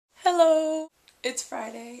It's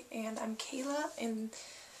Friday and I'm Kayla and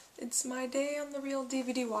it's my day on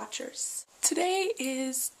theReelDVDWatchers. Today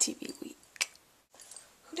is TV week.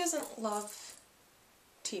 Who doesn't love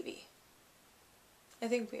TV? I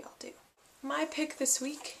think we all do. My pick this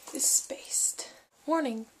week is Spaced.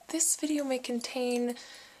 Warning, this video may contain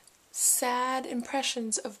sad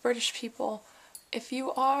impressions of British people. If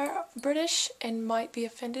you are British and might be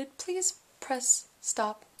offended, please press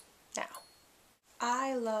stop now.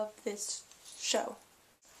 I love this show.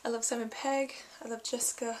 I love Simon Pegg, I love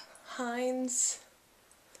Jessica Hines,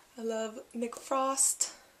 I love Nick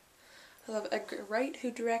Frost, I love Edgar Wright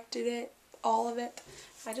who directed it, all of it.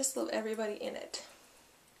 I just love everybody in it.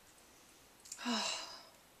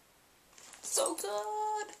 So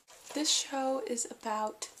good! This show is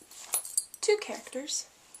about two characters,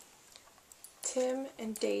 Tim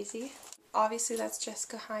and Daisy. Obviously that's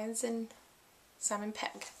Jessica Hines and Simon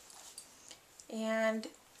Pegg. And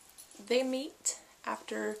they meet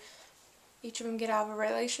after each of them get out of a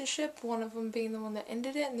relationship, one of them being the one that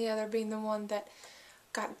ended it and the other being the one that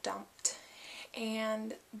got dumped.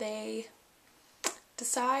 And they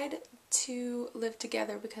decide to live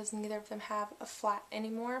together because neither of them have a flat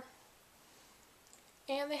anymore.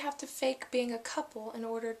 And they have to fake being a couple in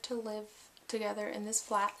order to live together in this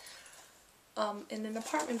flat in an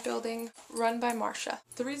apartment building run by Marcia.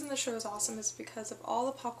 The reason the show is awesome is because of all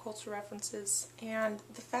the pop culture references and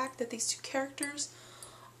the fact that these two characters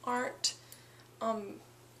aren't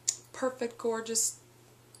perfect, gorgeous,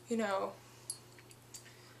 you know,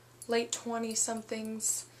 late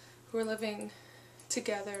 20-somethings who are living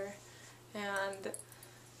together and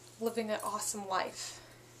living an awesome life.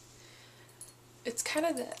 It's kind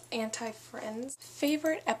of the anti-Friends.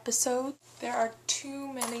 Favorite episode? There are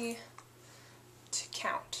too many to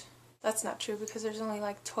count. That's not true because there's only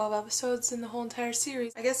like 12 episodes in the whole entire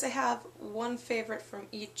series. I guess I have one favorite from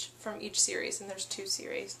each series, and there's two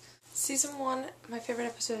series. Season 1, my favorite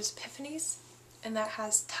episode is Epiphanies, and that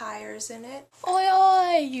has tires in it. Oi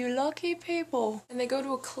oi, you lucky people! And they go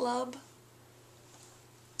to a club,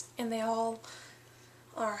 and they all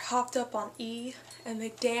are hopped up on E, and they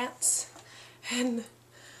dance, and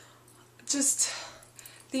just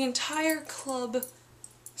the entire club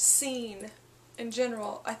scene in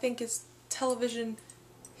general, I think, is television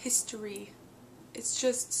history. It's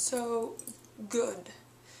just so good.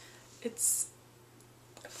 It's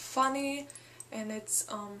funny and it's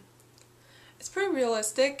pretty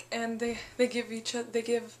realistic, and they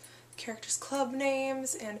give characters club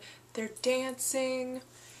names and they're dancing,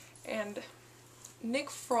 and Nick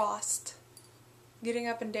Frost getting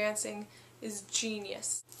up and dancing is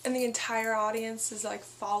genius. And the entire audience is like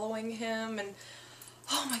following him, and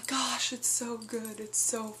oh my gosh, it's so good, it's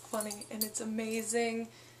so funny, and it's amazing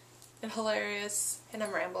and hilarious, and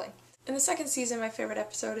I'm rambling. In the second season, my favorite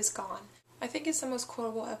episode is Gone. I think it's the most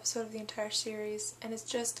quotable episode of the entire series, and it's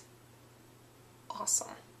just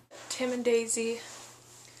awesome. Tim and Daisy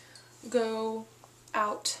go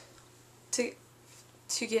out to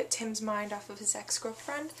get Tim's mind off of his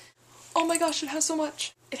ex-girlfriend. Oh my gosh, it has so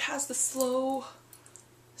much! It has the slow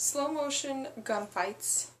motion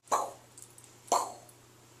gunfights.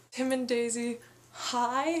 Tim and Daisy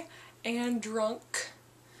high and drunk,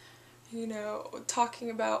 you know, talking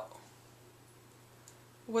about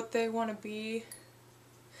what they want to be,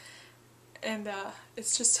 and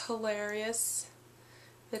it's just hilarious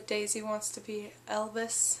that Daisy wants to be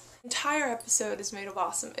Elvis. The entire episode is made of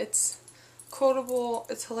awesome. It's quotable,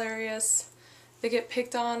 it's hilarious. They get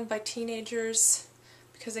picked on by teenagers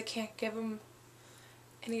because they can't give them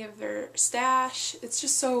any of their stash. It's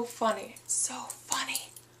just so funny. It's so funny.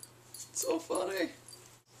 So funny.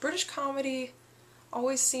 British comedy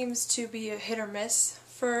always seems to be a hit or miss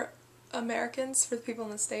for Americans, for the people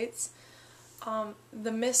in the States.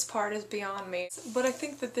 The miss part is beyond me. But I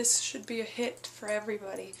think that this should be a hit for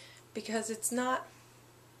everybody because it's not...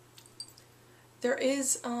 There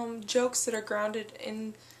is jokes that are grounded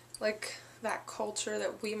in like that culture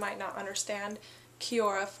that we might not understand.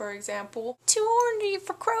 Kiora, for example. Too horny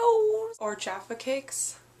for crows! Or Jaffa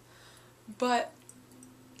Cakes. But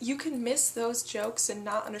you can miss those jokes and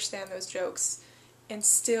not understand those jokes and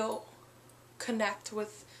still connect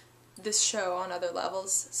with this show on other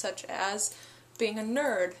levels, such as being a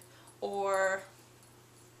nerd or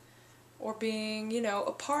being, you know,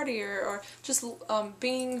 a partier, or just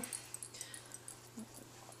being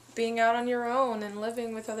out on your own and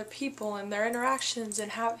living with other people and their interactions,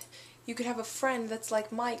 and you could have a friend that's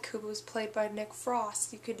like Mike, who was played by Nick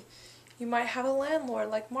Frost. You might have a landlord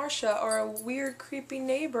like Marcia, or a weird, creepy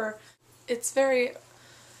neighbor. It's very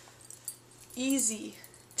easy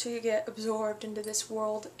to get absorbed into this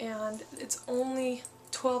world, and it's only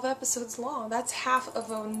 12 episodes long. That's half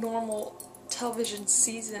of a normal television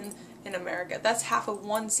season in America. That's half of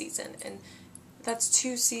one season, and that's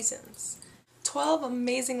 2 seasons. 12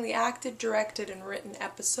 amazingly acted, directed, and written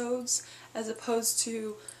episodes, as opposed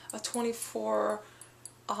to a 24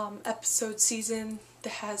 episode season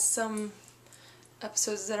that has some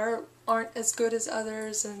episodes that aren't as good as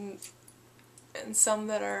others, and some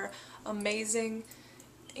that are amazing.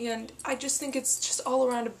 And I just think it's just all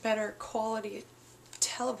around a better quality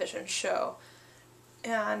television show.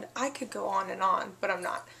 And I could go on, but I'm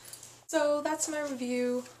not. So that's my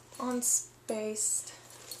review on Spaced.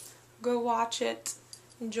 Go watch it,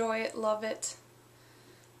 enjoy it, love it.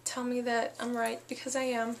 Tell me that I'm right, because I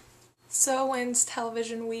am. So ends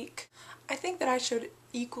television week. I think that I showed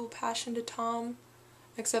equal passion to Tom,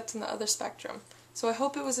 except in the other spectrum. So I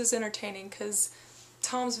hope it was as entertaining, because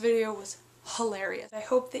Tom's video was hilarious. I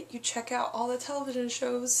hope that you check out all the television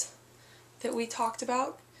shows that we talked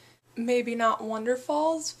about. Maybe not Wonder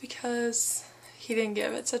Falls, because he didn't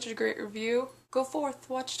give it such a great review. Go forth,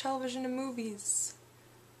 watch television and movies.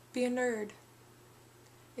 Be a nerd.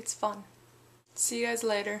 It's fun. See you guys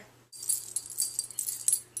later.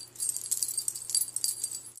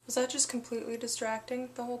 Was that just completely distracting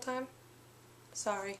the whole time? Sorry.